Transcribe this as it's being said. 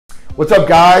What's up,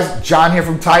 guys? John here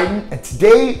from Titan, and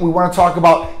today we want to talk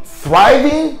about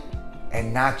thriving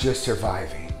and not just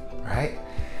surviving, right?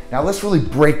 Now let's really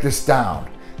break this down.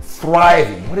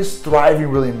 Thriving, what does thriving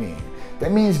really mean?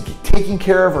 That means taking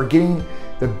care of or getting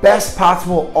the best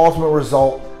possible ultimate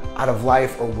result out of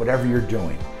life or whatever you're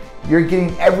doing. You're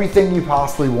getting everything you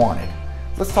possibly wanted.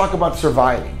 Let's talk about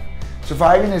surviving.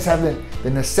 Surviving is having the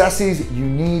necessities you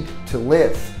need to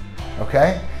live,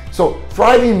 okay? So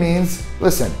thriving means,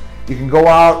 listen, you can go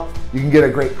out, you can get a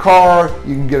great car,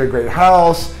 you can get a great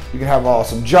house, you can have an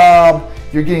awesome job,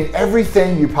 you're getting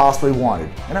everything you possibly wanted.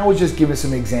 And I was just giving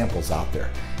some examples out there.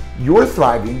 Your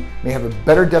thriving may have a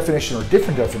better definition or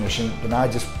different definition than I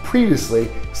just previously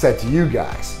said to you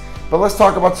guys. But let's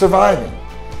talk about surviving.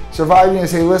 Surviving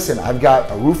is, hey, listen, I've got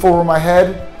a roof over my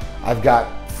head, I've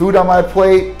got food on my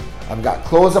plate, I've got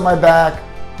clothes on my back,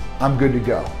 I'm good to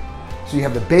go. So you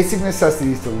have the basic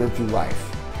necessities to live through life.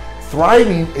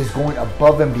 Thriving is going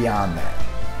above and beyond that.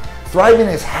 Thriving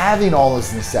is having all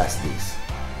those necessities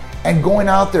and going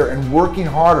out there and working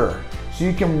harder so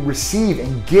you can receive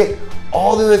and get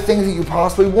all the other things that you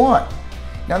possibly want.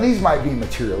 Now these might be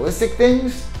materialistic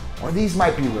things, or these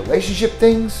might be relationship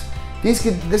things. This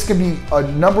could be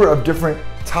a number of different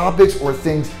topics or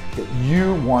things that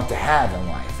you want to have in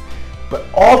life. But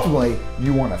ultimately,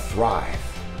 you want to thrive,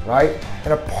 right?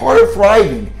 And a part of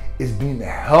thriving is being the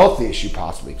healthiest you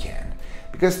possibly can.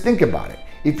 Because think about it,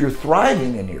 if you're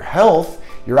thriving in your health,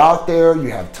 you're out there, you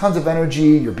have tons of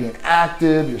energy, you're being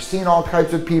active, you're seeing all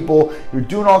types of people, you're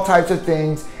doing all types of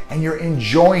things, and you're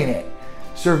enjoying it.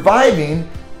 Surviving,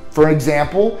 for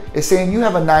example, is saying you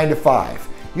have a 9 to 5.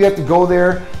 You have to go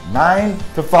there 9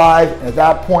 to 5, and at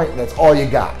that point, that's all you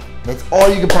got. That's all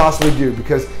you could possibly do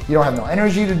because you don't have no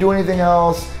energy to do anything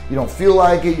else, you don't feel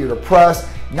like it, you're depressed.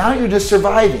 Now you're just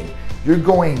surviving. You're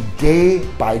going day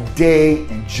by day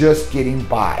and just getting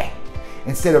by.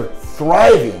 Instead of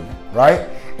thriving, right?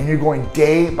 And you're going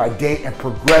day by day and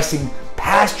progressing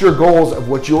past your goals of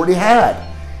what you already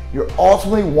had. You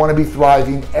ultimately want to be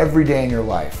thriving every day in your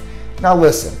life. Now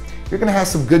listen, you're going to have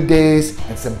some good days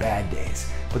and some bad days,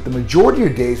 but the majority of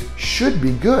your days should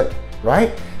be good,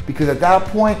 right? Because at that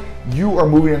point, you are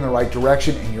moving in the right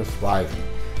direction and you're thriving.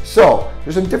 So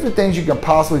there's some different things you can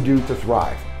possibly do to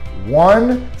thrive.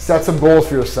 One, set some goals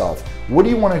for yourself. What do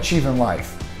you want to achieve in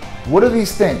life? What are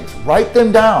these things? Write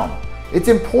them down. It's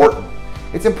important.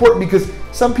 It's important because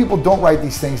some people don't write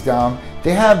these things down.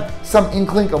 They have some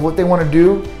inkling of what they want to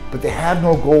do, but they have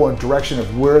no goal and direction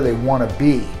of where they want to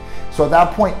be. So at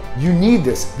that point, you need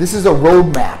this. This is a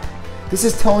roadmap. This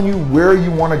is telling you where you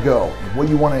want to go and what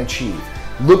you want to achieve.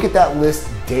 Look at that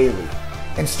list daily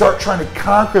and start trying to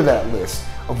conquer that list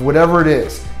of whatever it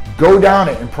is. Go down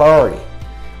it in priority,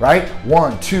 right?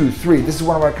 1, 2, 3, this is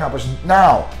what I want to accomplish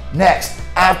now, next,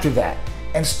 after that.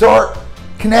 And start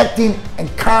connecting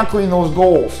and conquering those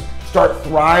goals. Start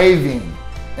thriving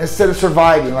instead of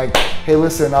surviving. Like, hey,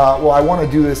 listen, well, I want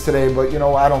to do this today, but you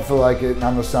know, I don't feel like it and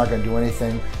I'm just not going to do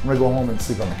anything. I'm going to go home and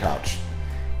sleep on the couch.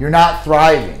 You're not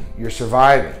thriving, you're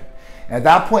surviving. And at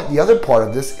that point, the other part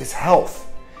of this is health.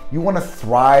 You want to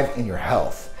thrive in your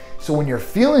health. So when you're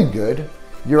feeling good,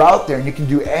 you're out there and you can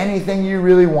do anything you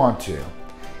really want to.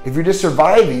 If you're just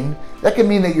surviving, that could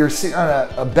mean that you're sitting on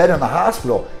a bed in the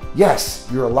hospital. Yes,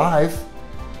 you're alive,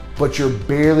 but you're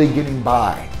barely getting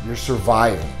by. You're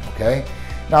surviving, okay?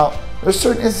 Now, there's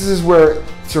certain instances where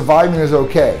surviving is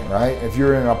okay, right? If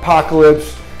you're in an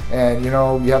apocalypse and you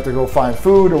know you have to go find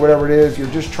food or whatever it is, you're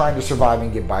just trying to survive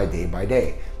and get by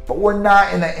day. But we're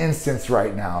not in that instance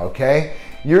right now, okay?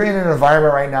 You're in an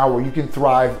environment right now where you can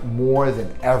thrive more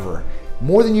than ever,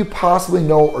 more than you possibly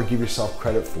know or give yourself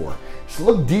credit for. So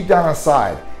look deep down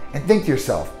inside and think to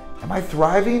yourself, am I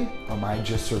thriving or am I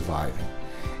just surviving?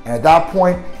 And at that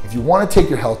point, if you want to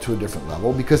take your health to a different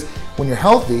level, because when you're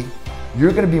healthy,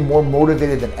 you're going to be more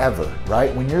motivated than ever,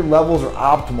 right? When your levels are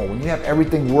optimal, when you have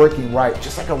everything working right,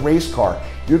 just like a race car,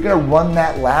 you're going to run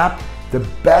that lap the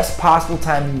best possible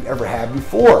time you've ever had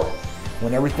before.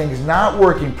 When everything's not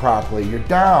working properly, you're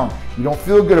down, you don't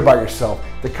feel good about yourself,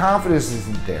 the confidence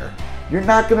isn't there, you're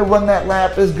not going to run that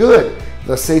lap as good.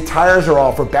 Let's say tires are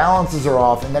off or balances are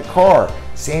off in that car.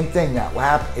 Same thing, that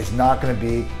lap is not going to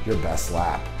be your best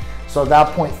lap. So at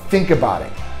that point, think about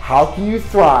it. How can you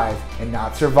thrive and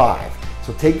not survive?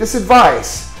 So take this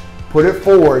advice, put it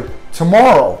forward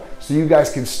tomorrow so you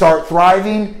guys can start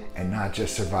thriving and not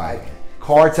just surviving.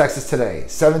 Call or text us today,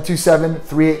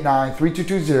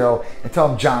 727-389-3220, and tell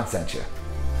them John sent you.